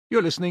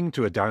You're listening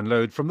to a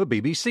download from the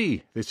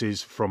BBC. This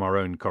is From Our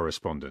Own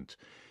Correspondent.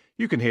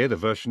 You can hear the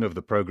version of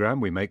the programme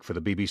we make for the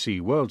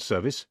BBC World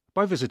Service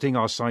by visiting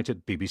our site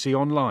at BBC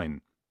Online.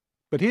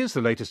 But here's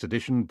the latest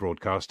edition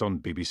broadcast on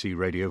BBC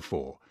Radio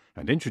 4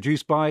 and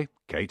introduced by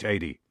Kate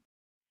Adie.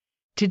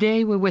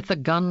 Today we're with the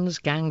guns,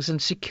 gangs and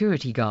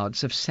security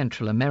guards of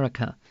Central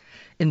America.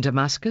 In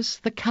Damascus,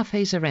 the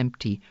cafes are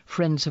empty,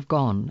 friends have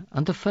gone,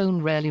 and the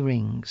phone rarely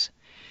rings.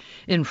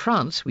 In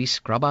France, we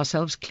scrub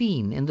ourselves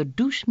clean in the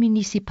douche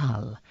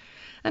municipale,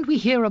 and we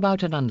hear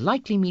about an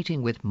unlikely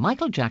meeting with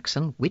Michael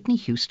Jackson, Whitney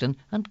Houston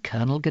and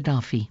Colonel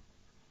Gaddafi.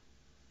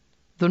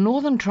 The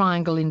Northern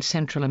Triangle in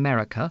Central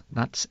America,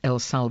 that's El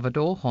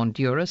Salvador,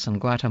 Honduras and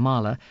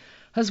Guatemala,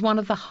 has one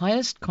of the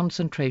highest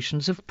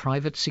concentrations of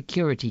private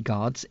security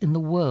guards in the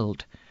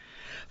world.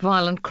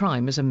 Violent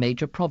crime is a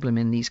major problem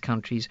in these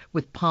countries,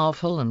 with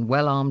powerful and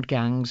well-armed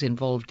gangs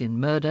involved in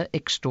murder,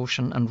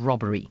 extortion and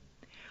robbery.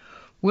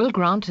 Will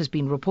Grant has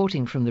been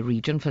reporting from the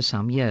region for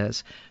some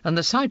years, and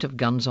the sight of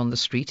guns on the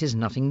street is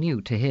nothing new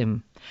to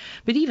him.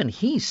 But even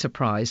he's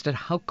surprised at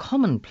how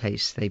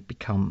commonplace they've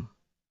become.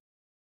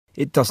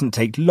 It doesn't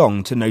take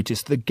long to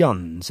notice the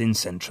guns in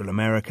Central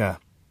America.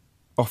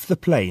 Off the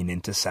plane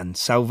into San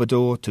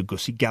Salvador,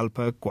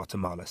 Tegucigalpa,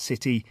 Guatemala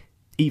City,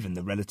 even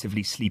the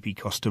relatively sleepy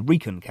Costa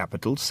Rican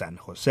capital, San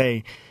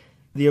Jose,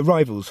 the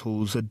arrivals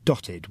halls are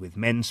dotted with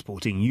men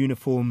sporting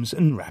uniforms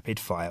and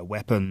rapid-fire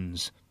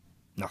weapons.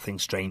 Nothing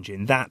strange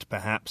in that,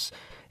 perhaps.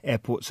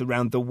 Airports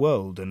around the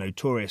world are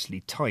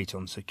notoriously tight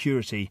on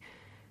security.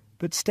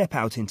 But step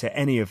out into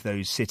any of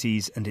those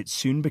cities and it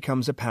soon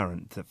becomes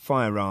apparent that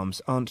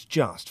firearms aren't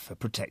just for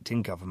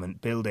protecting government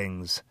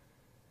buildings.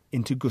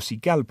 In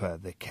Tegucigalpa,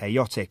 the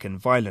chaotic and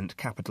violent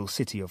capital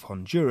city of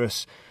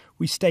Honduras,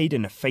 we stayed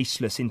in a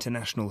faceless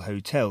international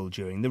hotel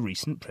during the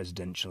recent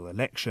presidential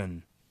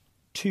election.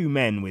 2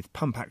 men with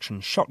pump-action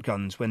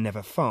shotguns were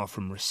never far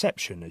from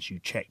reception as you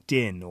checked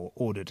in or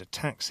ordered a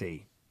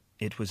taxi.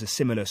 It was a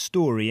similar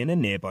story in a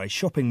nearby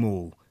shopping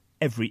mall.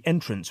 Every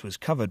entrance was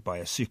covered by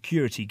a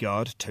security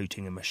guard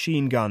toting a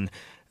machine gun,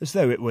 as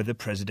though it were the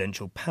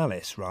presidential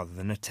palace rather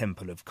than a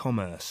temple of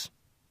commerce.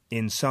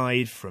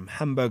 Inside, from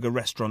hamburger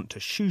restaurant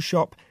to shoe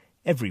shop,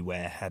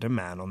 everywhere had a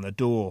man on the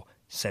door,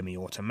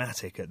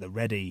 semi-automatic at the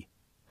ready.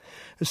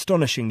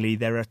 Astonishingly,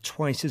 there are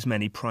twice as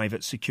many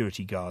private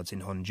security guards in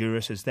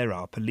Honduras as there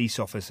are police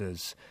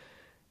officers.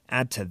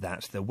 Add to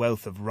that the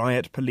wealth of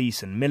riot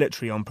police and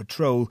military on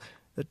patrol.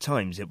 At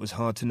times it was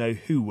hard to know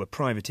who were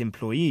private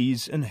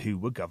employees and who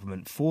were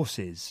government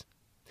forces.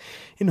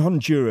 In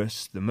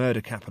Honduras, the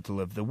murder capital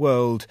of the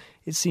world,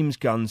 it seems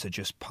guns are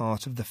just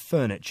part of the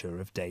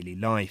furniture of daily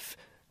life,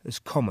 as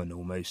common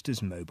almost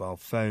as mobile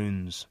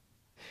phones.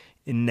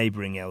 In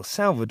neighbouring El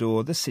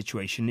Salvador, the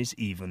situation is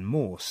even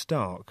more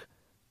stark.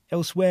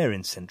 Elsewhere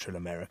in Central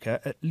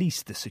America, at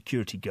least the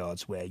security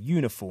guards wear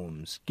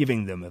uniforms,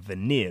 giving them a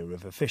veneer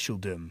of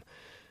officialdom.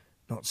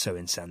 Not so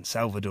in San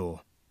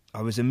Salvador.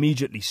 I was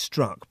immediately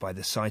struck by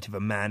the sight of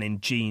a man in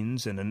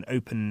jeans and an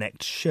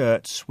open-necked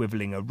shirt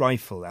swivelling a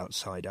rifle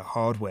outside a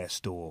hardware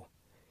store.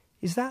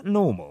 "Is that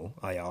normal?"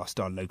 I asked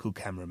our local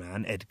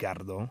cameraman,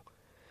 Edgardo.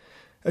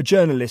 A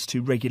journalist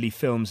who regularly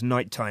films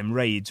nighttime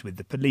raids with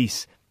the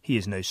police, he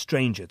is no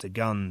stranger to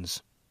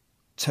guns.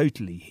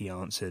 "Totally," he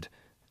answered.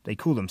 "They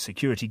call them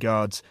security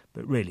guards,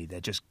 but really they're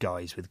just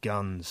guys with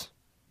guns."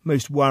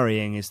 Most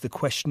worrying is the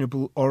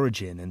questionable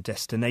origin and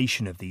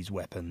destination of these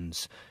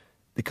weapons.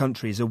 The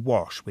country is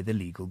awash with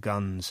illegal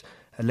guns,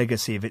 a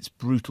legacy of its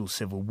brutal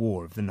civil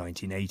war of the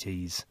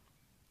 1980s.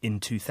 In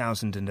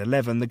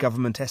 2011, the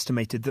government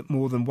estimated that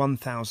more than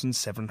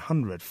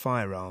 1,700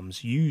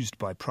 firearms used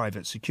by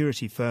private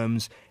security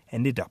firms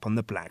ended up on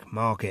the black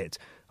market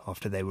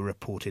after they were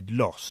reported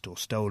lost or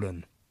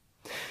stolen.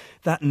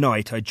 That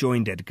night I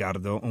joined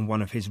Edgardo on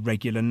one of his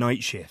regular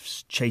night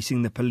shifts,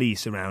 chasing the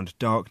police around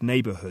dark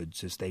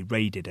neighbourhoods as they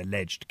raided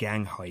alleged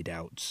gang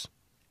hideouts.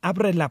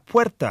 "Abre la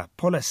puerta,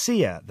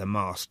 policía!" the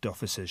masked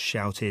officers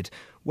shouted,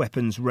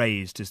 weapons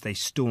raised as they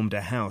stormed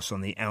a house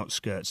on the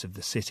outskirts of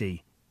the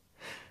city.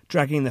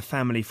 Dragging the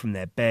family from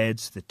their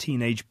beds, the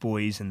teenage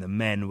boys and the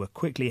men were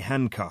quickly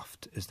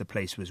handcuffed as the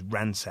place was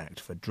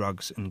ransacked for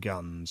drugs and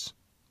guns.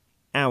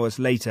 Hours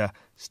later,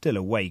 still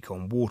awake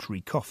on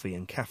watery coffee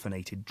and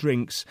caffeinated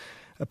drinks,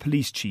 a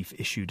police chief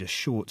issued a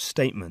short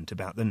statement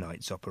about the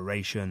night's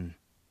operation.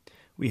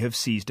 "We have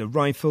seized a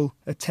rifle,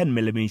 a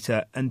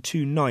 10mm and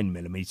 2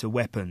 9mm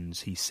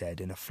weapons," he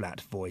said in a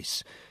flat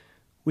voice.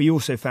 "We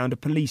also found a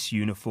police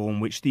uniform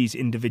which these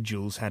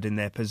individuals had in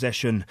their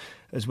possession,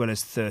 as well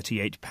as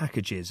 38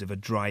 packages of a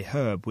dry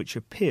herb which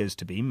appears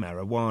to be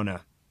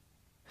marijuana."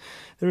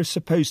 There is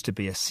supposed to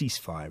be a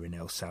ceasefire in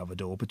El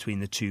Salvador between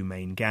the 2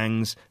 main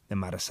gangs, the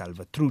Mara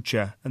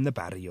Salvatrucha and the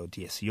Barrio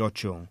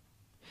 18.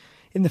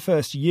 In the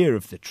first year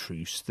of the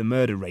truce, the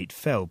murder rate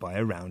fell by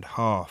around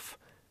half.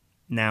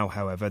 Now,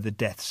 however, the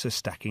deaths are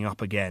stacking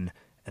up again,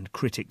 and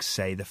critics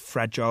say the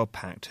fragile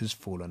pact has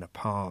fallen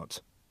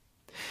apart.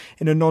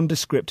 In a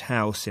nondescript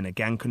house in a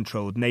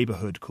gang-controlled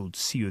neighbourhood called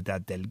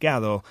Ciudad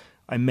Delgado,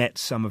 I met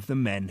some of the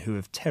men who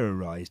have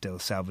terrorised El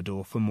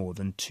Salvador for more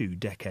than 2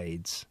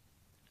 decades.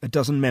 A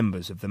dozen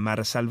members of the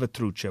Mara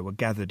Salvatrucha were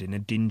gathered in a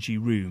dingy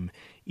room,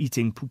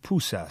 eating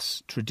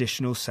pupusas,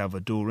 traditional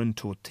Salvadoran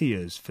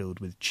tortillas filled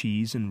with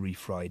cheese and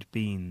refried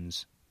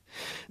beans.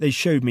 They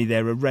showed me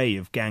their array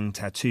of gang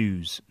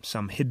tattoos,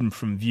 some hidden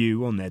from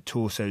view on their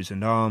torsos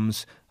and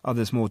arms,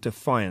 others more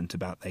defiant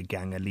about their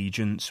gang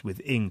allegiance,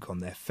 with ink on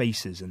their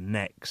faces and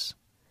necks.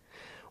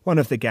 One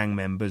of the gang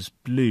members,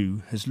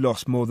 Blue, has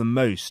lost more than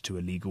most to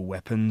illegal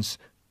weapons.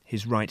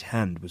 His right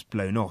hand was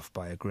blown off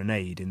by a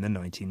grenade in the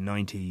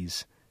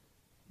 1990s.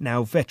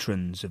 Now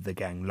veterans of the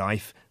gang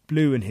life,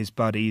 Blue and his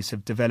buddies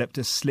have developed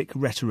a slick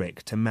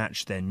rhetoric to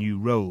match their new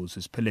roles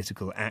as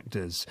political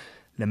actors,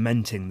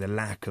 lamenting the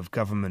lack of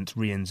government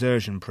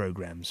reinsertion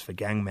programs for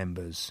gang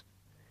members.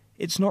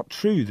 It's not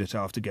true that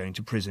after going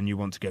to prison you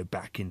want to go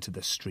back into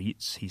the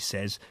streets, he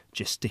says,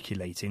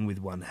 gesticulating with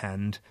one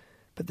hand.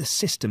 But the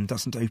system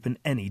doesn't open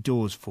any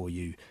doors for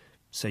you,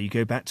 so you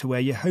go back to where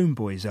your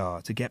homeboys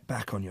are to get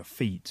back on your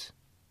feet.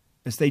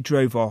 As they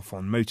drove off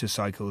on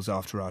motorcycles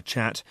after our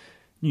chat,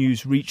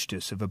 news reached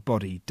us of a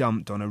body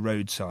dumped on a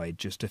roadside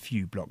just a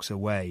few blocks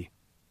away.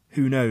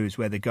 Who knows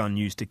where the gun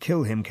used to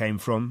kill him came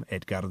from,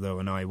 Edgardo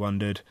and I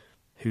wondered.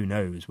 Who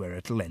knows where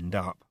it'll end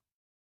up.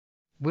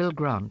 Will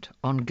Grant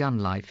on gun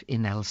life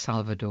in El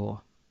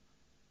Salvador.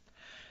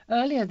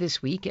 Earlier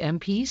this week,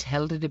 MPs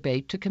held a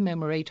debate to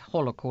commemorate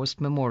Holocaust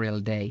Memorial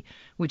Day,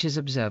 which is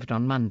observed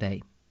on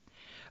Monday.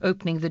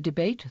 Opening the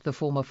debate, the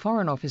former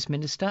Foreign Office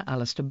Minister,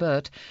 Alistair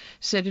Burt,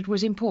 said it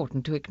was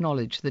important to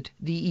acknowledge that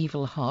the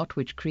evil heart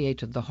which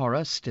created the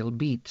horror still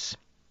beats.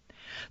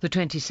 The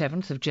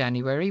 27th of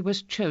January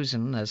was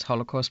chosen as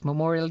Holocaust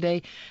Memorial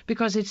Day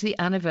because it's the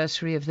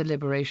anniversary of the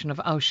liberation of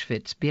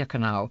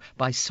Auschwitz-Birkenau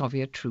by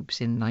Soviet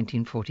troops in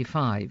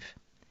 1945.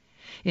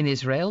 In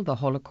Israel, the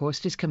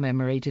Holocaust is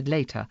commemorated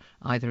later,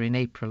 either in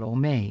April or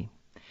May.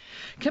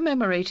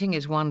 Commemorating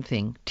is one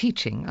thing,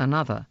 teaching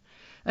another.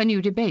 A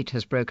new debate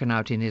has broken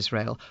out in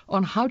Israel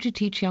on how to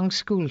teach young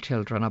school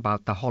children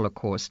about the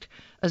Holocaust,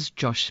 as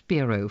Josh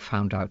Spiro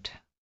found out.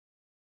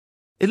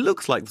 It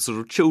looks like the sort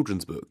of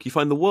children's book you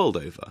find the world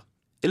over.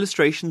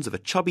 Illustrations of a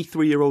chubby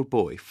 3-year-old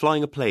boy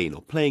flying a plane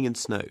or playing in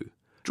snow.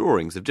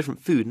 Drawings of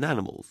different food and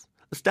animals.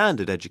 A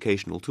standard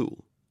educational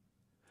tool.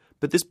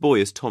 But this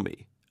boy is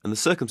Tommy, and the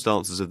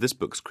circumstances of this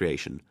book's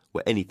creation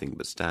were anything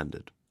but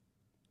standard.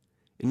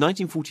 In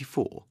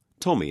 1944,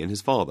 Tommy and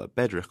his father,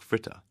 Bedřich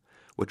Fritter,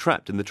 were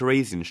trapped in the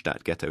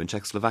Theresienstadt ghetto in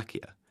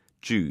Czechoslovakia,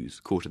 Jews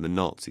caught in the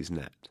Nazis'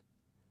 net.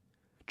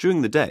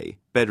 During the day,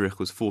 Bedřich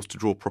was forced to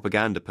draw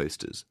propaganda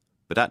posters,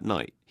 but at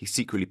night he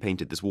secretly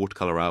painted this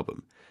watercolour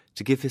album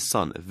to give his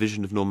son a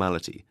vision of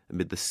normality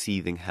amid the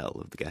seething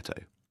hell of the ghetto.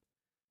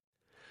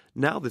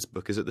 Now this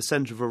book is at the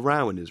centre of a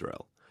row in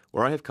Israel,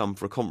 where I have come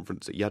for a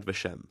conference at Yad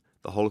Vashem,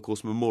 the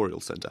Holocaust Memorial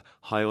Centre,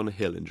 high on a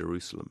hill in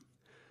Jerusalem.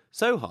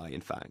 So high,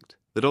 in fact,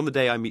 that on the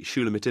day I meet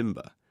Shulamit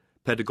Imber,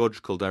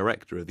 pedagogical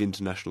director of the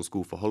International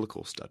School for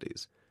Holocaust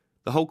Studies,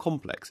 the whole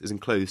complex is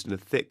enclosed in a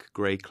thick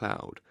grey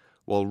cloud,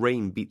 while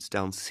rain beats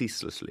down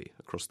ceaselessly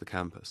across the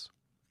campus.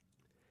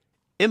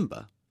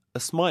 Imber, a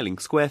smiling,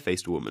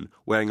 square-faced woman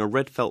wearing a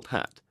red felt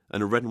hat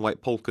and a red and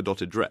white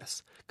polka-dotted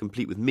dress,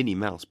 complete with Minnie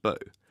Mouse bow,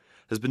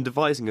 has been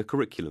devising a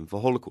curriculum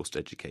for Holocaust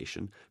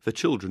education for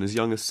children as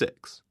young as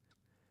 6.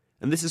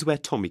 And this is where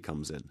Tommy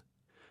comes in.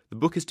 The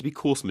book is to be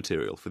course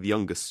material for the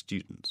youngest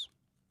students.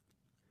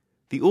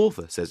 The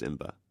author, says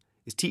Imber,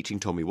 is teaching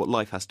Tommy what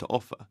life has to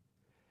offer.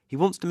 He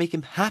wants to make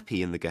him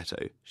happy in the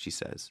ghetto, she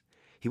says.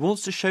 He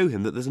wants to show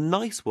him that there's a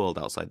nice world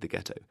outside the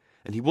ghetto,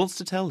 and he wants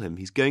to tell him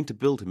he's going to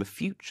build him a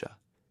future.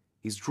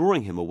 He's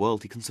drawing him a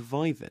world he can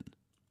survive in.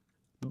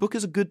 The book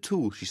is a good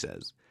tool, she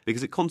says,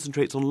 because it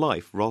concentrates on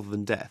life rather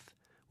than death,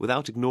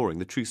 without ignoring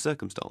the true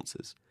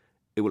circumstances.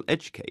 It will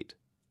educate,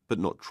 but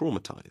not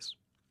traumatise.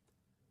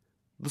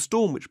 The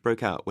storm which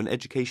broke out when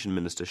Education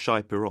Minister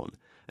Shai Piron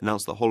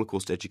announced that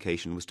Holocaust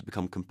education was to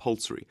become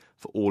compulsory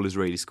for all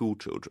Israeli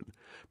schoolchildren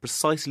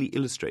precisely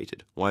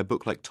illustrated why a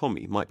book like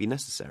Tommy might be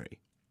necessary.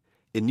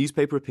 In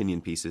newspaper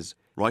opinion pieces,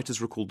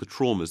 writers recalled the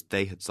traumas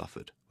they had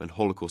suffered when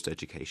Holocaust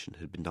education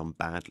had been done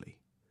badly.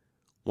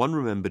 One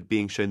remembered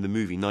being shown the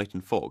movie Night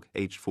and Fog,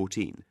 aged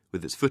 14,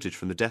 with its footage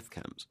from the death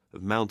camps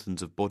of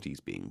mountains of bodies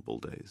being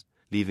bulldozed,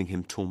 leaving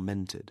him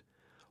tormented,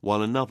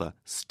 while another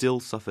still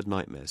suffered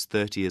nightmares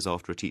 30 years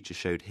after a teacher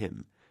showed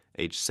him,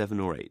 aged 7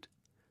 or 8,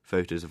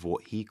 photos of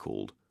what he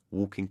called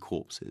walking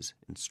corpses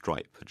in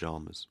striped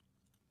pyjamas.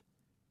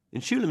 In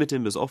Shulamit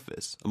Imber's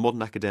office, a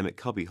modern academic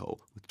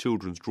cubbyhole with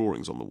children's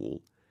drawings on the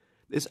wall,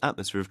 this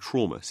atmosphere of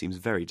trauma seems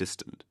very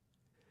distant.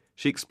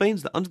 She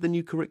explains that under the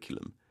new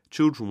curriculum,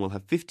 children will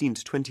have 15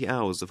 to 20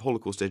 hours of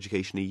Holocaust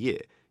education a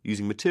year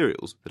using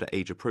materials that are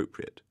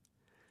age-appropriate.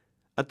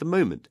 At the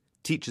moment,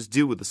 teachers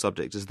deal with the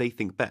subject as they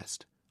think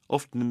best,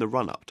 often in the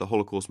run-up to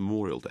Holocaust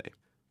Memorial Day,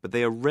 but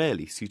they are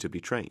rarely suitably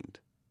trained.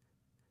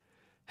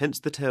 Hence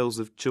the tales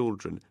of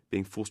children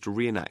being forced to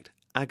reenact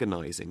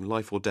agonising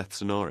life-or-death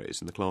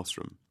scenarios in the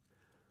classroom.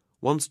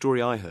 One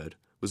story I heard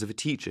was of a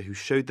teacher who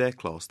showed their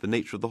class the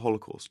nature of the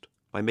Holocaust,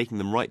 by making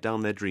them write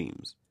down their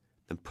dreams,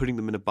 then putting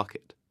them in a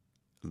bucket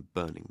and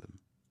burning them.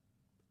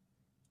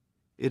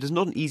 It is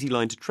not an easy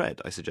line to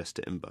tread, I suggest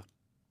to Imber.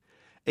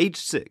 Aged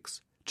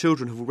 6,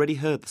 children have already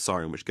heard the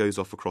siren which goes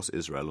off across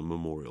Israel on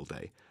Memorial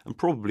Day and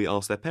probably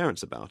asked their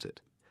parents about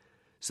it.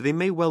 So they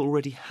may well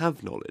already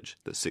have knowledge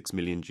that 6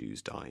 million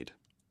Jews died.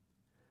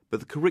 But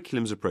the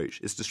curriculum's approach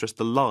is to stress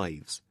the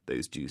lives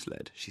those Jews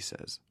led, she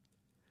says.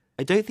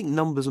 I don't think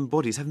numbers and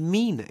bodies have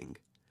meaning.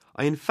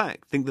 I in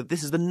fact think that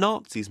this is the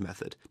Nazis'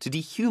 method to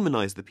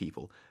dehumanise the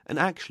people, and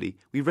actually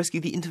we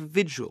rescue the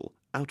individual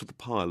out of the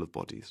pile of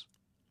bodies.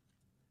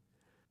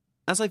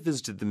 As I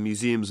visited the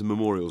museums and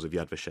memorials of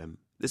Yad Vashem,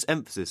 this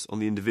emphasis on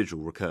the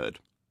individual recurred.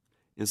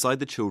 Inside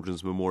the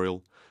children's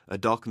memorial, a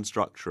darkened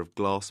structure of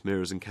glass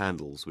mirrors and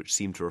candles which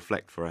seemed to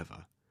reflect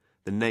forever.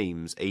 The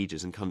names,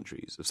 ages and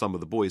countries of some of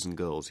the boys and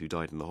girls who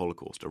died in the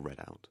Holocaust are read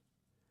out.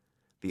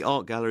 The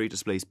art gallery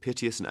displays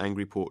piteous and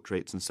angry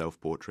portraits and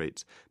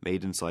self-portraits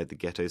made inside the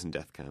ghettos and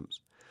death camps,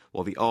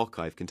 while the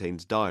archive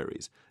contains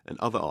diaries and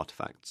other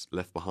artefacts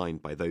left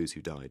behind by those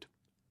who died.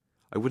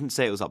 I wouldn't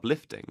say it was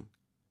uplifting,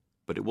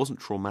 but it wasn't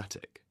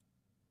traumatic.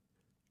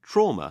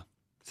 Trauma,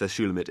 says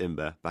Shulamit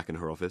Imber back in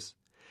her office,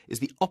 is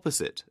the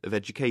opposite of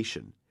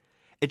education.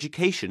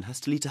 Education has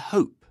to lead to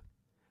hope,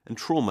 and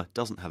trauma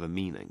doesn't have a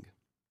meaning.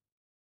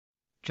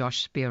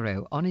 Josh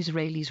Spiro on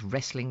Israelis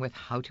wrestling with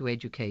how to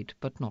educate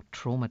but not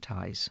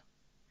traumatize.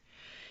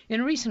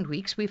 In recent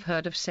weeks we've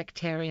heard of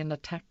sectarian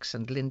attacks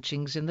and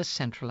lynchings in the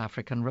Central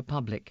African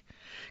Republic.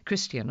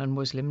 Christian and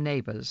Muslim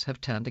neighbours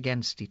have turned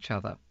against each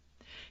other.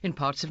 In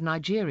parts of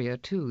Nigeria,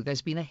 too,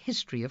 there's been a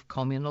history of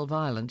communal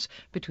violence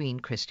between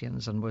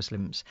Christians and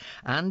Muslims,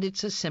 and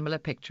it's a similar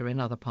picture in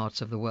other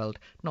parts of the world,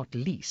 not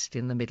least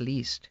in the Middle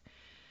East.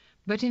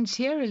 But in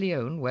Sierra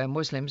Leone, where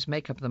Muslims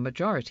make up the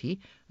majority,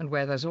 and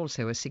where there's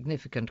also a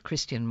significant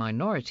Christian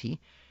minority,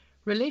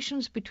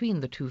 relations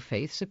between the two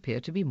faiths appear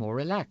to be more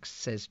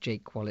relaxed, says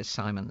Jake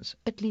Wallace-Simons,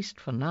 at least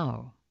for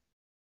now.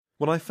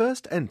 When I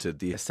first entered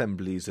the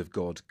Assemblies of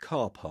God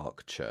car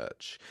park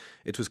church,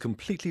 it was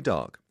completely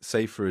dark,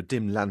 save for a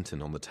dim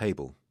lantern on the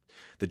table.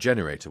 The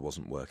generator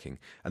wasn't working,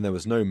 and there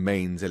was no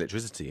mains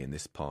electricity in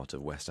this part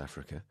of West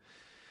Africa.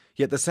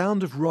 Yet the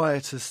sound of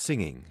riotous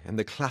singing and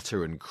the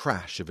clatter and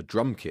crash of a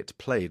drum kit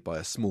played by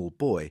a small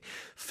boy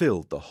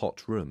filled the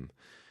hot room,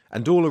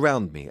 and all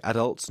around me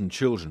adults and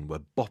children were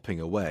bopping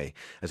away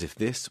as if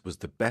this was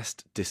the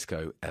best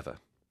disco ever.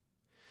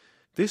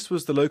 This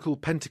was the local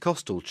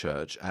Pentecostal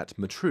church at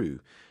Matru,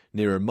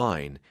 near a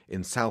mine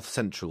in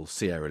south-central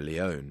Sierra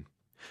Leone.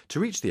 To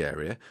reach the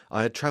area,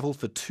 I had travelled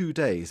for 2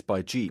 days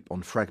by jeep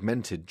on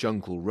fragmented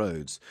jungle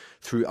roads,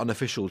 through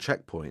unofficial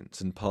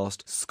checkpoints and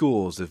past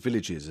scores of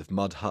villages of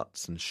mud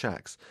huts and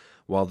shacks,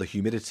 while the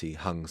humidity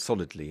hung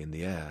solidly in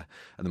the air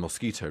and the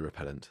mosquito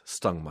repellent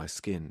stung my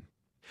skin.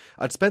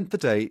 I'd spent the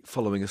day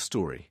following a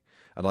story,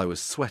 and I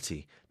was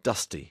sweaty,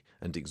 dusty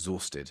and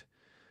exhausted.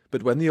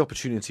 But when the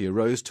opportunity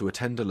arose to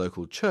attend a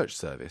local church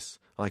service,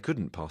 I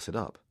couldn't pass it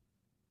up.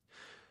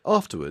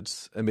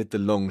 Afterwards, amid the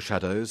long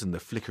shadows and the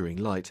flickering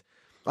light,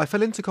 I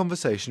fell into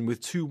conversation with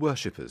 2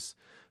 worshippers,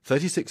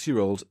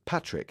 36-year-old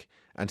Patrick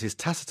and his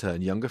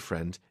taciturn younger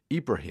friend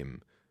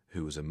Ibrahim,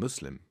 who was a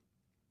Muslim.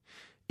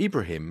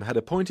 Ibrahim had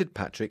appointed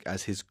Patrick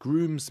as his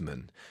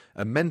groomsman,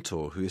 a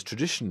mentor who is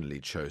traditionally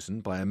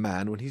chosen by a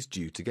man when he's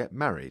due to get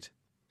married.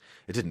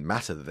 It didn't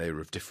matter that they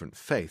were of different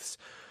faiths.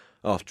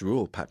 After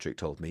all, Patrick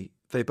told me,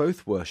 they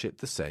both worshipped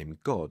the same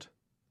God.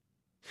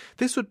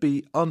 This would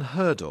be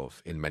unheard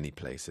of in many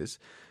places,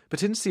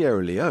 but in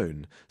Sierra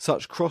Leone,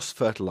 such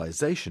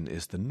cross-fertilization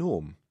is the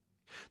norm.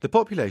 The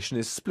population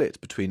is split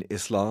between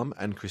Islam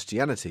and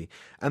Christianity,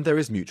 and there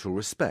is mutual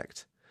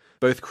respect.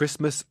 Both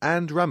Christmas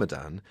and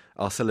Ramadan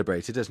are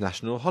celebrated as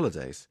national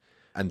holidays,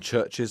 and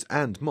churches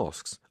and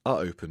mosques are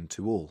open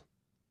to all.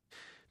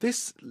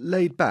 This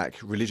laid-back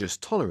religious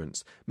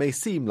tolerance may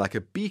seem like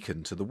a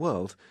beacon to the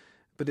world,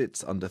 but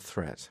it's under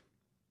threat.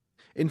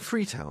 In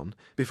Freetown,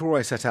 before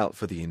I set out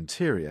for the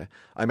interior,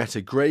 I met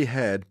a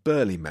grey-haired,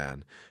 burly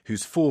man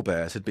whose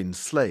forebears had been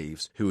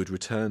slaves who had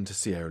returned to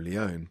Sierra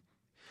Leone.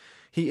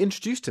 He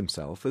introduced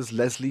himself as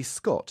Leslie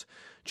Scott,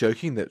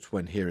 joking that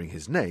when hearing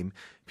his name,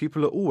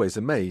 people are always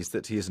amazed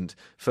that he isn't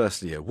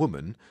firstly a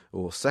woman,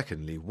 or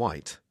secondly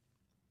white.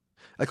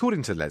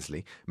 According to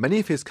Leslie, many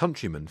of his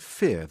countrymen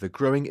fear the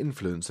growing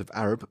influence of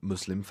Arab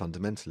Muslim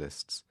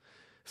fundamentalists.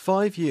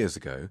 5 years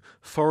ago,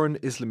 foreign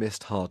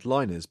Islamist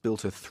hardliners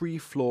built a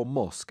 3-floor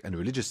mosque and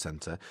religious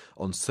centre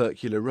on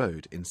Circular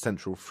Road in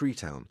central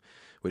Freetown,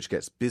 which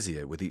gets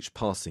busier with each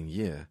passing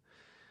year.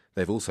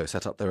 They've also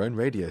set up their own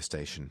radio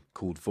station,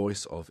 called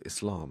Voice of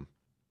Islam.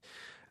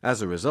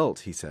 As a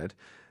result, he said,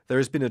 there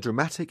has been a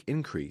dramatic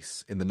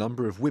increase in the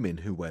number of women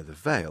who wear the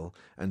veil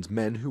and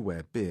men who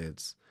wear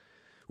beards.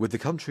 With the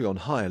country on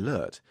high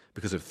alert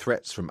because of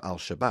threats from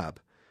Al-Shabaab,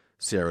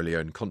 Sierra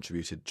Leone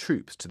contributed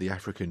troops to the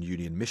African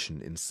Union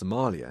mission in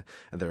Somalia,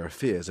 and there are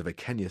fears of a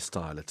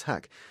Kenya-style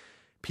attack.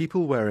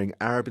 People wearing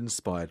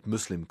Arab-inspired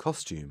Muslim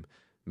costume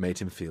made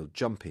him feel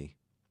jumpy.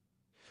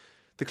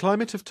 The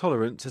climate of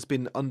tolerance has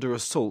been under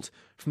assault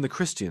from the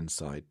Christian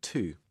side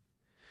too.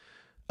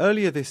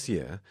 Earlier this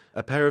year,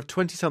 a pair of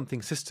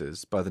 20-something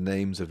sisters by the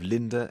names of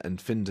Linda and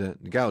Finda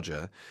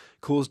Ngauja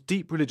caused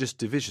deep religious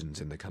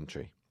divisions in the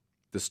country.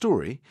 The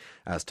story,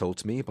 as told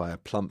to me by a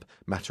plump,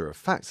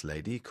 matter-of-fact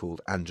lady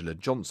called Angela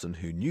Johnson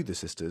who knew the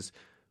sisters,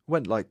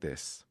 went like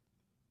this.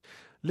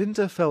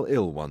 Linda fell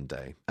ill one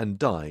day and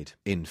died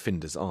in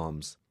Finda's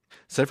arms.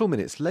 Several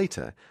minutes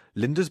later,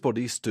 Linda's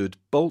body stood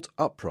bolt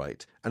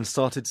upright and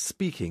started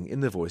speaking in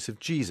the voice of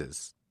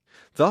Jesus.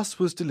 Thus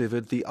was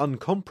delivered the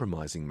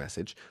uncompromising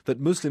message that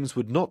Muslims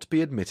would not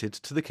be admitted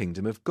to the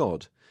kingdom of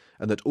God,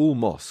 and that all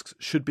mosques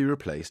should be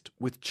replaced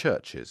with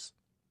churches.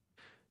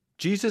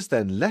 Jesus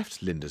then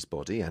left Linda's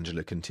body,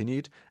 Angela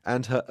continued,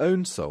 and her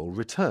own soul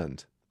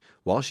returned.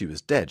 While she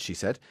was dead, she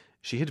said,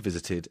 she had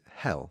visited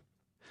hell.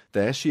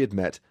 There she had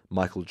met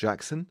Michael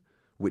Jackson,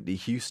 Whitney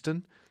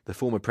Houston, the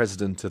former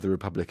president of the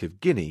Republic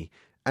of Guinea,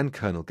 and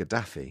Colonel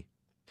Gaddafi.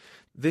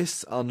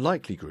 This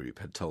unlikely group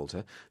had told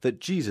her that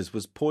Jesus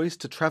was poised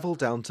to travel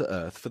down to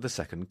earth for the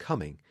second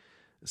coming,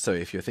 so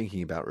if you're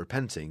thinking about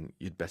repenting,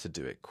 you'd better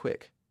do it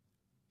quick.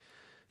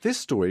 This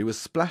story was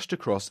splashed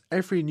across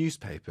every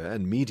newspaper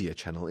and media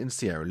channel in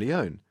Sierra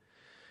Leone.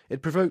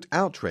 It provoked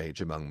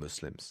outrage among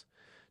Muslims.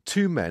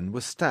 2 men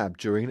were stabbed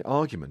during an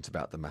argument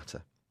about the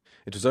matter.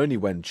 It was only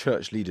when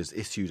church leaders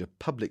issued a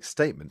public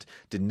statement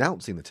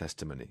denouncing the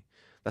testimony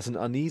that an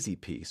uneasy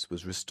peace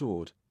was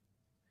restored.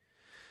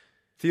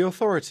 The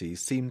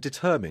authorities seemed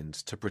determined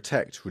to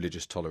protect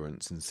religious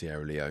tolerance in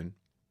Sierra Leone.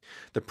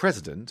 The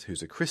president,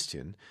 who's a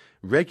Christian,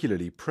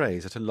 regularly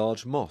prays at a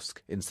large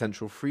mosque in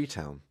central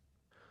Freetown.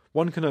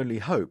 One can only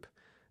hope,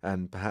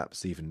 and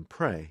perhaps even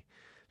pray,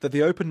 that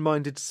the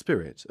open-minded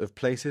spirit of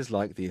places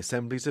like the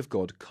Assemblies of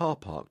God Car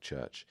Park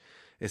Church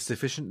is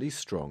sufficiently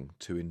strong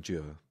to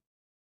endure.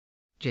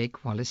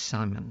 Jake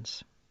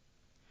Wallace-Simons.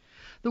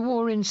 The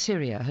war in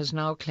Syria has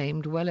now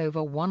claimed well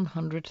over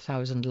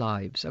 100,000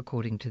 lives,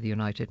 according to the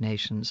United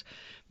Nations.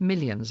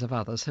 Millions of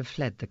others have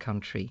fled the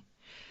country.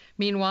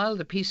 Meanwhile,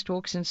 the peace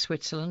talks in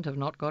Switzerland have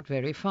not got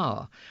very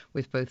far,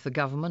 with both the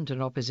government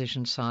and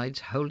opposition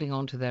sides holding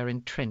on to their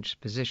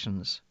entrenched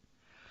positions.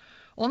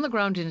 On the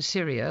ground in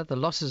Syria, the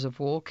losses of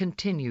war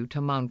continue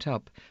to mount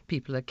up.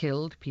 People are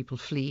killed, people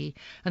flee,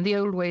 and the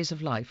old ways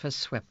of life are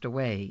swept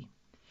away.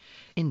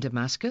 In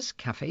Damascus,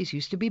 cafes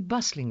used to be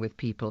bustling with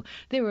people.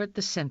 They were at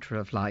the centre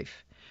of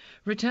life.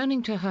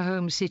 Returning to her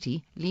home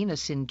city, Lina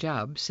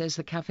Sinjab says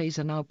the cafes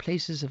are now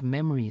places of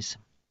memories.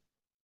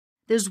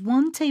 There's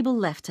one table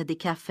left at the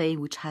cafe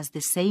which has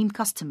the same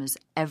customers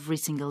every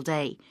single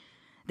day.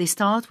 They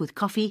start with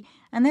coffee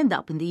and end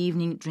up in the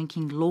evening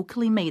drinking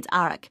locally made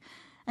arak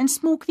and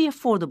smoke the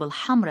affordable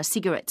Hamra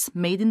cigarettes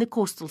made in the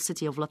coastal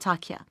city of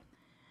Latakia.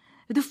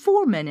 The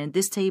 4 men at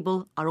this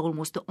table are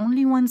almost the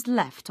only ones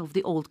left of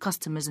the old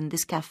customers in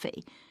this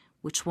cafe,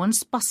 which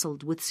once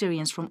bustled with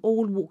Syrians from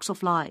all walks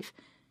of life.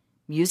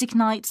 Music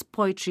nights,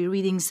 poetry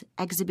readings,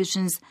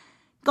 exhibitions,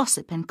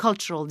 gossip and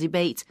cultural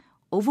debate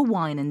over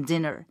wine and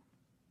dinner.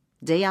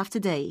 Day after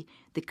day,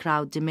 the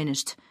crowd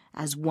diminished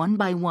as one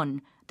by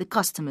one the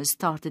customers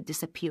started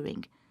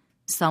disappearing.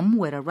 Some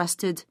were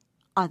arrested,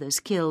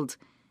 others killed.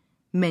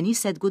 Many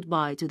said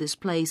goodbye to this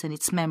place and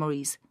its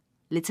memories.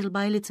 Little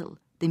by little,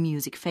 the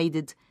music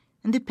faded,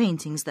 and the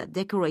paintings that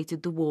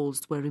decorated the walls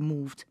were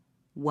removed,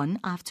 one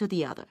after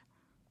the other.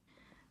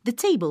 The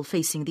table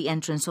facing the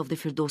entrance of the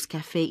Firdaus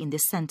Cafe in the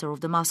center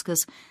of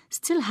Damascus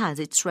still has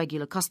its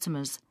regular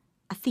customers,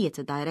 a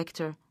theater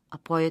director, a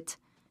poet,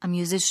 a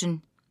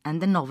musician,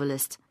 and a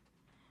novelist.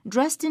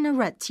 Dressed in a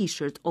red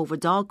T-shirt over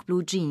dark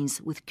blue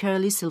jeans with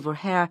curly silver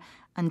hair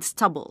and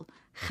stubble,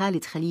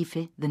 Khalid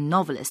Khalife, the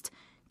novelist,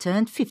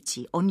 turned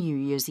 50 on New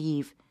Year's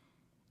Eve.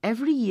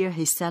 Every year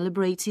he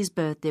celebrates his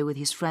birthday with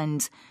his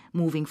friends,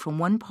 moving from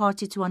one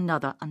party to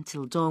another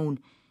until dawn.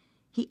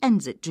 He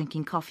ends it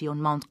drinking coffee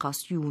on Mount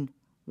Qasyoun,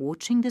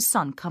 watching the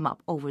sun come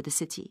up over the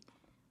city.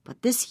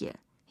 But this year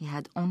he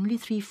had only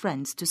 3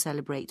 friends to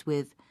celebrate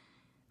with.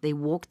 They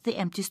walked the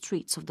empty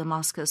streets of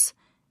Damascus,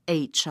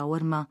 ate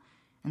shawarma,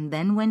 and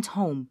then went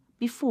home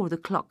before the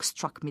clock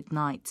struck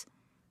midnight.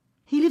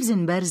 He lives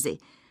in Berze,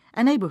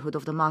 a neighborhood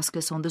of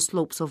Damascus on the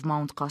slopes of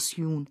Mount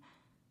Qasyoun.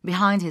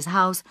 Behind his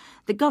house,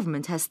 the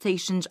government has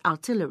stationed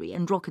artillery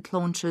and rocket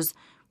launchers,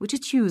 which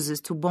it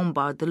uses to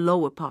bombard the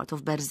lower part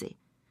of Berze.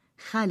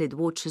 Khalid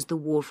watches the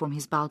war from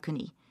his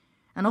balcony,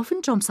 and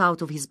often jumps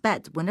out of his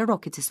bed when a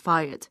rocket is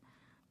fired.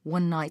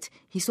 One night,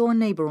 he saw a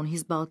neighbor on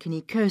his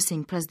balcony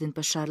cursing President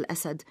Bashar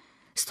al-Assad.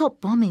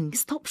 "Stop bombing!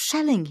 Stop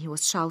shelling!" he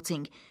was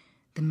shouting.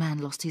 The man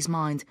lost his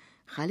mind,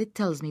 Khalid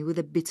tells me with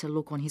a bitter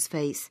look on his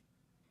face.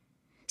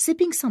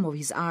 Sipping some of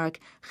his arak,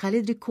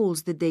 Khalid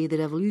recalls the day the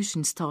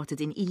revolution started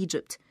in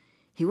Egypt.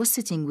 He was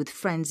sitting with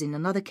friends in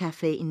another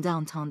cafe in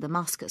downtown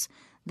Damascus,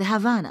 the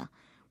Havana,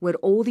 where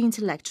all the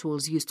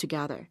intellectuals used to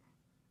gather.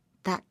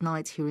 That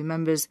night, he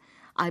remembers,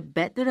 I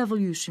bet the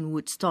revolution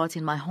would start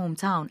in my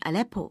hometown,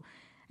 Aleppo,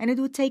 and it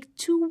would take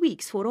 2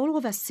 weeks for all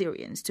of us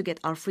Syrians to get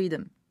our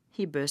freedom.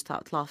 He burst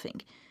out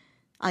laughing.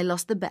 I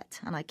lost the bet,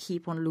 and I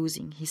keep on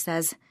losing, he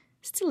says,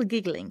 still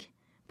giggling.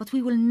 But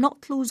we will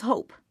not lose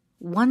hope.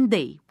 One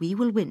day we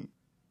will win.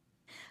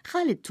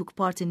 Khalid took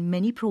part in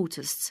many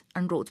protests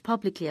and wrote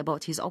publicly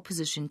about his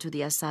opposition to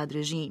the Assad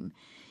regime.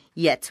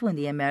 Yet, when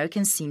the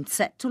Americans seemed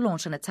set to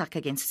launch an attack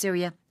against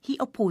Syria, he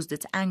opposed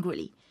it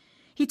angrily.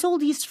 He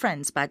told his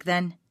friends back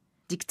then,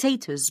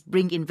 "Dictators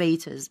bring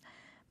invaders,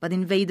 but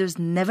invaders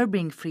never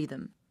bring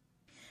freedom."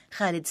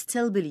 Khalid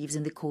still believes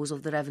in the cause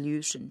of the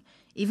revolution,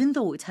 even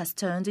though it has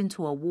turned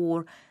into a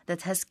war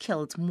that has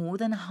killed more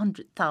than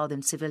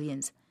 100,000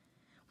 civilians.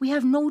 We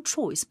have no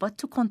choice but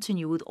to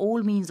continue with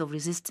all means of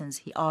resistance,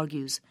 he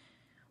argues.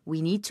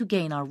 We need to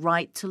gain our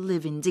right to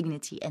live in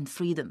dignity and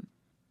freedom.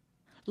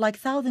 Like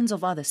thousands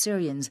of other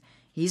Syrians,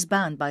 he is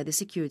banned by the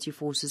security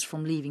forces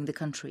from leaving the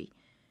country.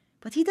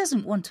 But he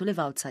doesn't want to live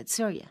outside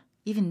Syria,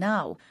 even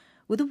now,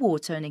 with the war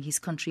turning his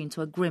country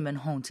into a grim and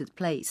haunted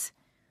place.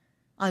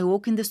 "I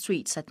walk in the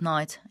streets at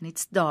night and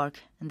it's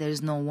dark and there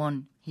is no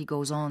one," he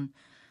goes on.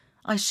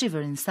 "I shiver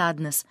in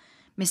sadness,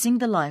 missing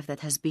the life that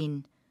has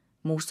been.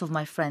 Most of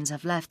my friends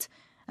have left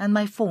and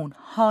my phone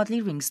hardly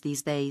rings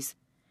these days."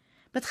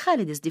 But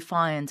Khalid is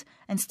defiant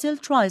and still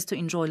tries to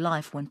enjoy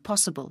life when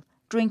possible,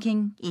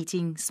 drinking,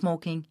 eating,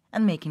 smoking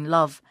and making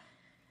love.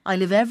 "I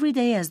live every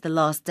day as the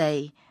last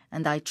day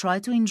and I try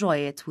to enjoy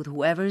it with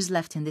whoever is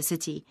left in the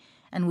city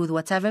and with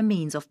whatever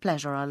means of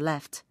pleasure are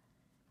left."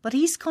 But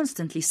he is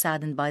constantly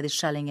saddened by the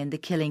shelling and the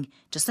killing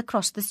just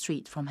across the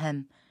street from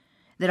him.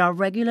 There are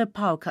regular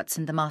power cuts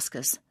in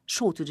Damascus,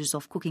 shortages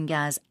of cooking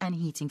gas and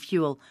heating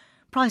fuel.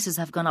 Prices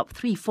have gone up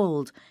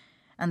threefold,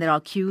 and there are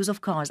queues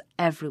of cars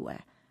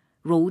everywhere.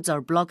 Roads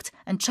are blocked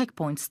and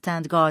checkpoints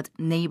stand guard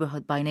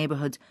neighbourhood by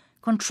neighbourhood,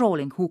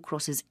 controlling who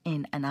crosses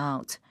in and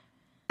out.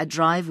 A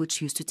drive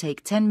which used to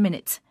take 10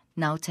 minutes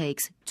now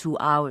takes 2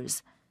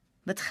 hours.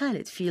 But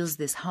Khalid feels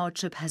this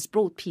hardship has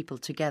brought people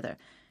together.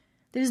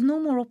 There is no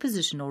more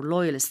opposition or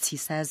loyalists, he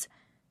says.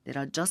 There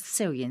are just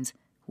Syrians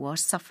who are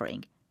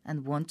suffering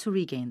and want to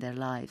regain their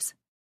lives.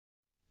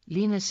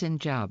 Lina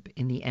Sinjab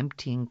in the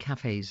emptying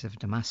cafes of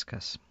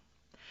Damascus.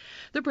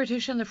 The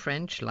British and the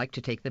French like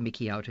to take the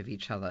mickey out of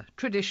each other.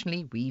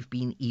 Traditionally, we've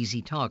been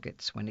easy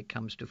targets when it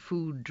comes to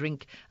food,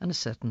 drink and a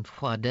certain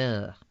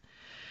froideur,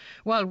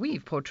 while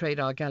we've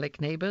portrayed our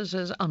Gallic neighbours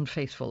as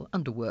unfaithful,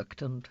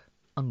 underworked and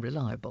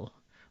unreliable.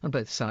 And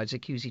both sides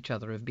accuse each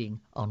other of being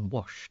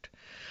unwashed.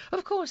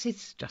 Of course,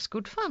 it's just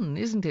good fun,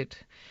 isn't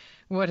it?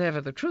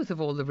 Whatever the truth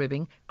of all the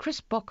ribbing, Chris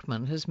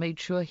Bockman has made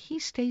sure he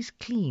stays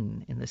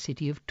clean in the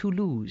city of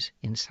Toulouse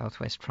in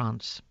southwest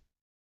France.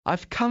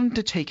 "I've come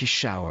to take a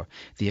shower.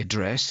 The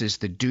address is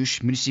the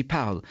Douche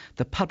Municipale,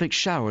 the public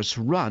showers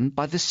run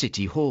by the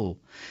City Hall.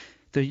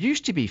 There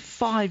used to be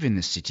 5 in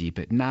the city,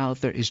 but now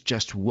there is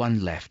just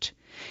 1 left.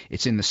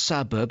 It's in the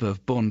suburb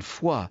of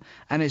Bonnefoy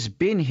and has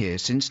been here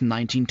since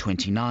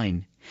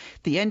 1929.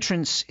 The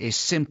entrance is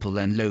simple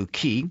and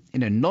low-key,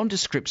 in a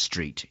nondescript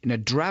street, in a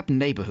drab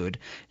neighbourhood,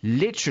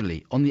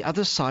 literally on the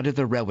other side of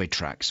the railway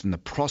tracks from the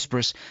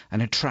prosperous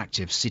and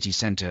attractive city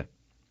centre.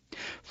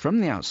 From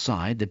the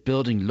outside, the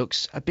building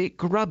looks a bit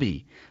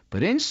grubby,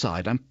 but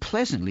inside I'm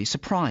pleasantly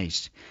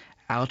surprised.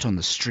 Out on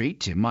the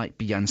street, it might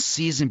be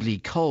unseasonably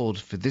cold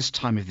for this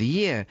time of the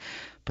year,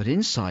 but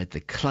inside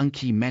the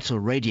clunky metal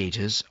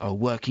radiators are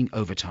working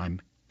overtime.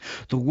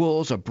 The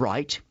walls are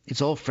bright,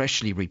 it's all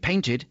freshly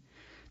repainted.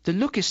 The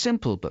look is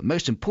simple, but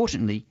most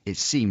importantly, it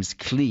seems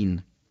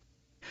clean.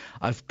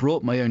 I've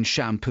brought my own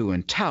shampoo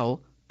and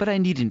towel, but I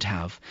needn't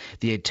have.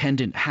 The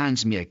attendant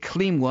hands me a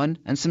clean one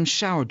and some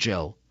shower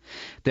gel.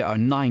 There are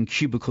 9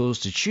 cubicles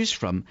to choose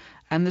from,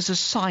 and there's a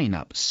sign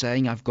up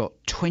saying I've got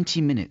 20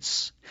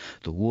 minutes.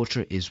 The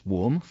water is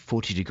warm,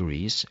 40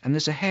 degrees, and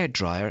there's a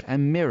hairdryer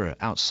and mirror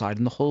outside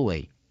in the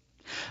hallway.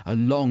 A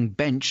long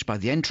bench by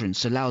the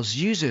entrance allows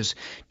users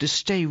to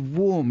stay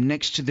warm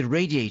next to the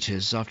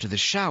radiators after the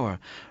shower,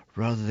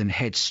 rather than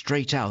head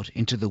straight out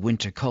into the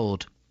winter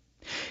cold.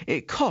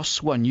 It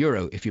costs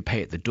 €1 if you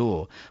pay at the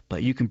door,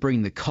 but you can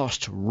bring the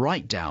cost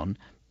right down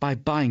by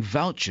buying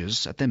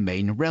vouchers at the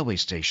main railway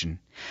station.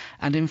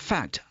 And in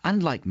fact,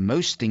 unlike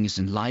most things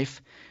in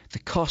life, the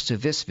cost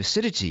of this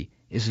facility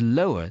is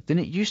lower than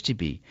it used to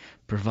be,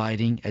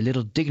 providing a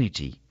little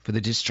dignity for the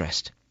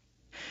distressed.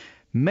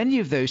 Many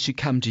of those who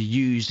come to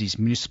use these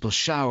municipal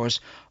showers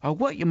are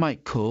what you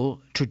might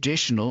call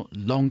traditional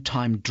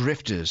long-time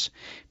drifters,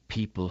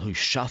 people who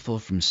shuffle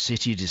from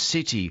city to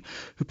city,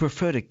 who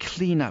prefer to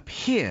clean up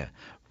here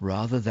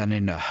rather than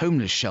in a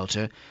homeless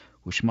shelter,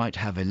 which might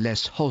have a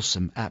less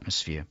wholesome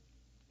atmosphere.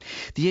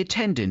 The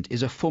attendant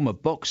is a former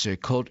boxer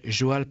called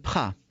Joël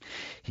Prat.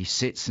 He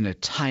sits in a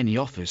tiny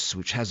office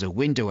which has a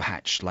window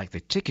hatch like the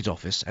ticket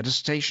office at a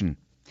station.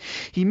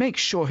 He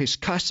makes sure his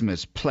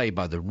customers play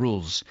by the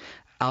rules.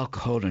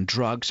 Alcohol and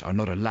drugs are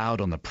not allowed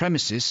on the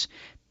premises.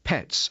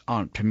 Pets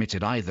aren't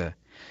permitted either.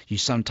 You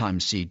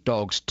sometimes see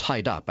dogs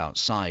tied up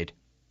outside.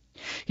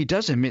 He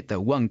does admit that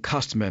one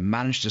customer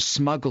managed to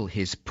smuggle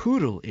his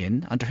poodle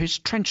in under his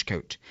trench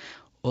coat.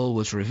 All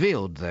was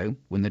revealed, though,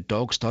 when the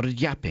dog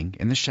started yapping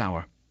in the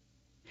shower.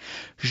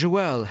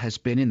 Joël has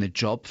been in the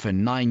job for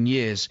 9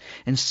 years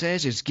and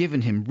says it's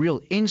given him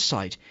real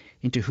insight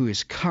into who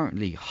is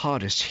currently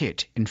hardest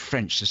hit in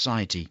French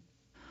society.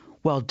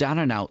 While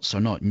down-and-outs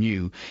are not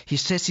new, he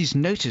says he's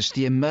noticed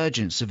the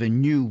emergence of a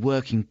new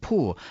working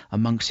poor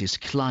amongst his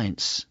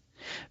clients.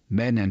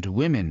 Men and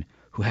women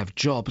who have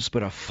jobs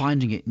but are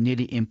finding it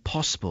nearly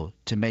impossible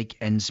to make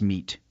ends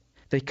meet.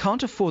 They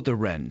can't afford the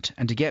rent,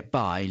 and to get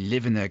by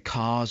live in their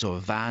cars or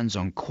vans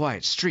on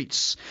quiet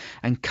streets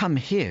and come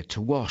here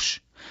to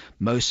wash.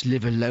 Most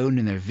live alone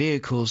in their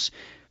vehicles,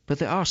 but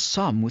there are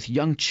some with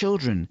young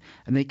children,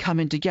 and they come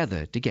in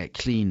together to get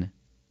clean.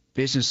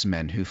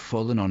 Businessmen who've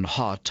fallen on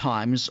hard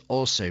times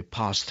also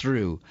pass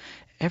through.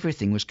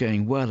 Everything was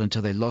going well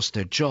until they lost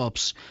their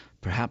jobs.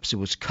 Perhaps it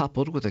was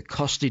coupled with a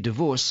costly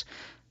divorce,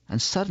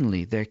 and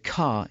suddenly their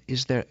car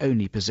is their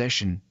only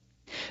possession.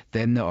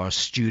 Then there are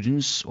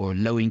students or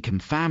low-income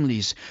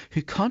families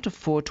who can't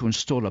afford to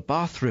install a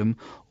bathroom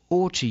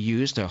or to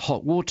use their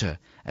hot water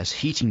as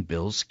heating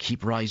bills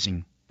keep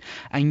rising.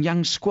 And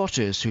young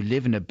squatters who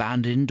live in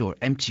abandoned or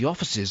empty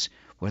offices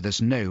where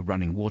there's no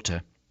running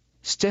water.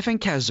 Stéphane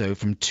Cazot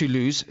from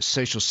Toulouse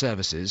Social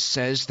Services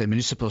says the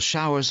municipal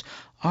showers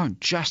aren't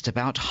just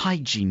about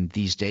hygiene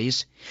these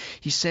days.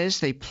 He says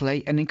they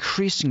play an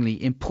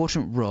increasingly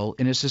important role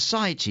in a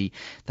society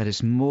that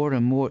is more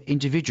and more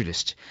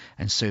individualist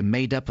and so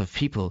made up of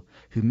people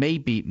who may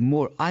be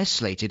more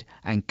isolated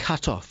and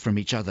cut off from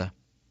each other.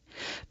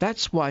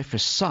 That's why for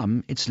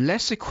some it's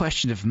less a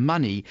question of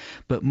money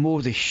but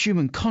more the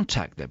human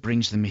contact that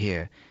brings them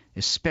here,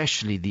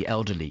 especially the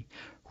elderly.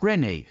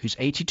 René, who's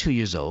 82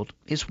 years old,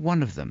 is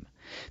one of them.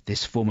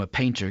 This former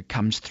painter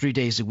comes 3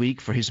 days a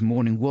week for his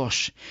morning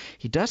wash.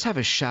 He does have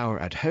a shower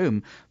at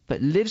home,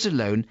 but lives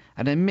alone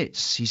and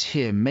admits he's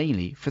here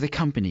mainly for the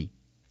company.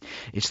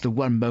 It's the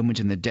one moment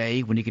in the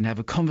day when he can have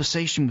a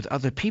conversation with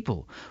other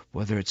people,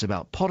 whether it's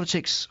about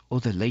politics or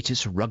the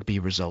latest rugby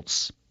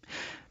results.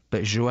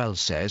 But Joël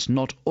says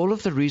not all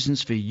of the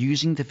reasons for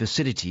using the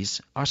facilities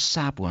are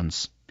sad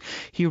ones.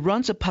 He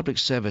runs a public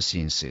service, he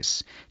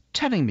insists,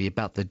 telling me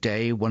about the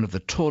day one of the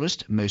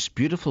tallest, most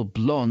beautiful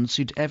blondes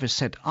he'd ever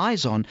set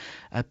eyes on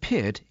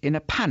appeared in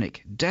a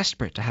panic,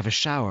 desperate to have a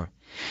shower.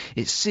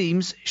 It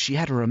seems she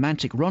had a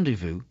romantic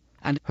rendezvous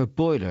and her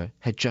boiler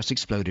had just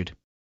exploded.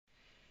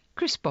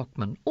 Chris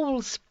Bockman,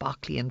 all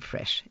sparkly and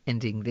fresh,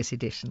 ending this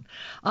edition.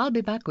 I'll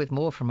be back with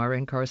more from our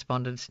own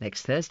correspondents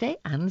next Thursday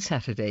and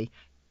Saturday.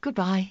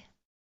 Goodbye.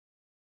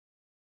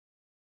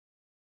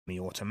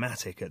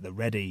 Automatic at the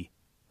ready.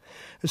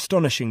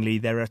 Astonishingly,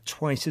 there are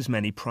twice as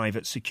many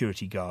private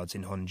security guards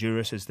in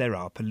Honduras as there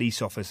are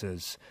police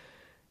officers.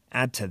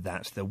 Add to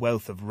that the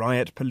wealth of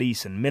riot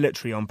police and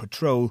military on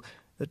patrol.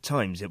 At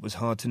times it was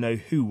hard to know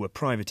who were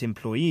private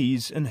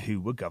employees and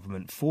who were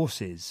government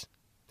forces.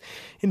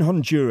 In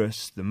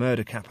Honduras, the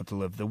murder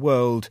capital of the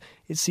world,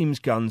 it seems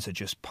guns are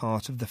just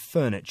part of the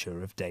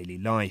furniture of daily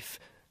life,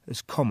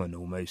 as common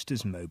almost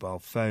as mobile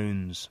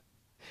phones.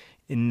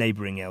 In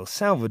neighbouring El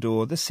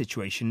Salvador, the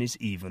situation is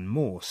even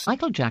more.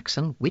 Michael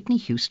Jackson, Whitney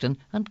Houston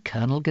and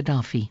Colonel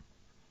Gaddafi.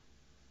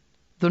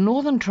 The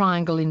Northern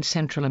Triangle in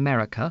Central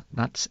America,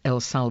 that's El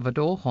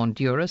Salvador,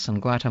 Honduras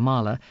and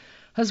Guatemala,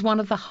 has one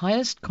of the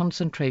highest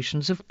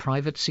concentrations of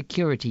private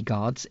security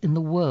guards in the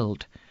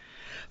world.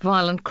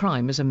 Violent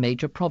crime is a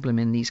major problem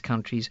in these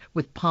countries,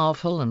 with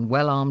powerful and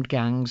well-armed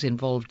gangs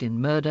involved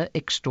in murder,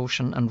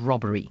 extortion and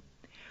robbery.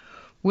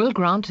 Will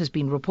Grant has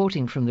been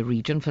reporting from the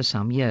region for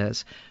some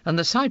years, and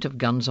the sight of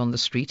guns on the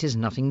street is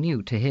nothing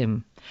new to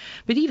him.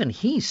 But even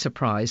he's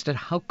surprised at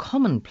how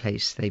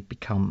commonplace they've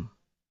become.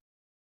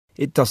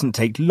 It doesn't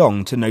take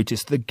long to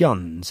notice the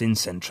guns in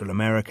Central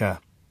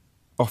America.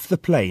 Off the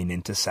plane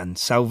into San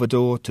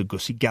Salvador, to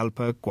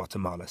Tegucigalpa,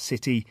 Guatemala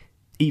City,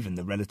 even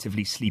the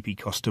relatively sleepy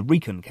Costa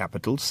Rican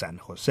capital, San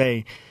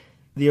Jose,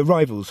 the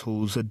arrivals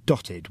halls are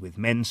dotted with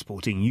men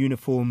sporting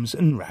uniforms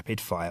and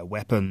rapid-fire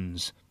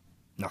weapons.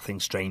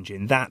 Nothing strange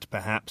in that,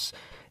 perhaps.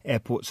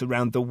 Airports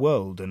around the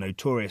world are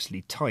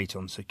notoriously tight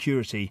on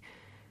security.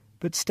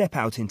 But step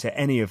out into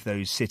any of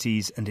those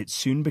cities and it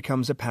soon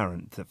becomes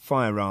apparent that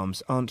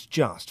firearms aren't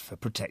just for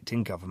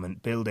protecting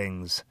government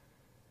buildings.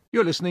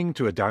 You're listening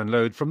to a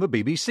download from the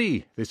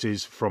BBC. This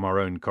is From Our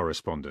Own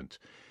Correspondent.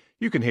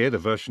 You can hear the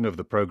version of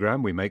the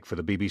programme we make for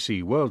the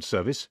BBC World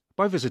Service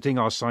by visiting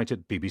our site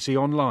at BBC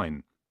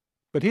Online.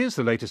 But here's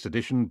the latest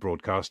edition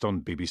broadcast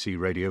on BBC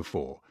Radio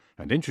 4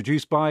 and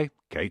introduced by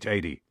Kate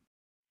Adie.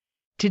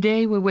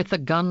 Today we're with the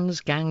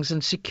guns, gangs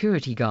and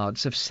security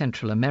guards of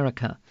Central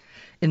America.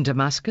 In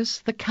Damascus,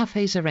 the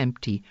cafes are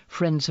empty,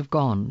 friends have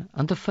gone,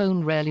 and the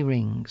phone rarely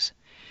rings.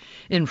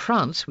 In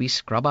France, we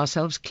scrub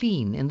ourselves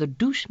clean in the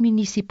douche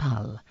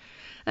municipale,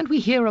 and we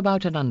hear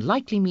about an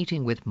unlikely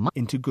meeting with...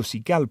 In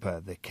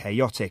Tegucigalpa, the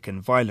chaotic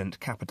and violent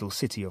capital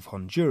city of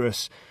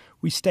Honduras,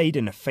 we stayed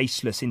in a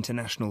faceless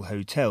international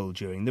hotel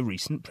during the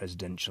recent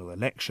presidential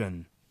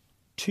election.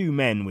 2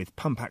 men with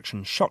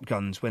pump-action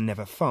shotguns were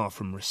never far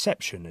from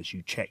reception as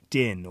you checked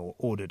in or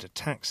ordered a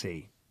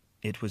taxi.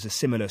 It was a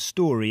similar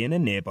story in a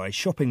nearby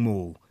shopping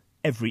mall.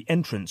 Every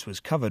entrance was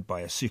covered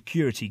by a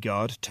security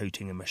guard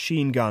toting a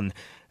machine gun,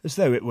 as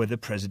though it were the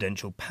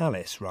presidential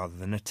palace rather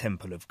than a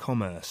temple of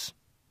commerce.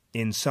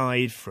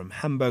 Inside, from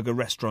hamburger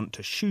restaurant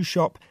to shoe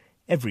shop,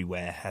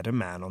 everywhere had a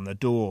man on the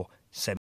door,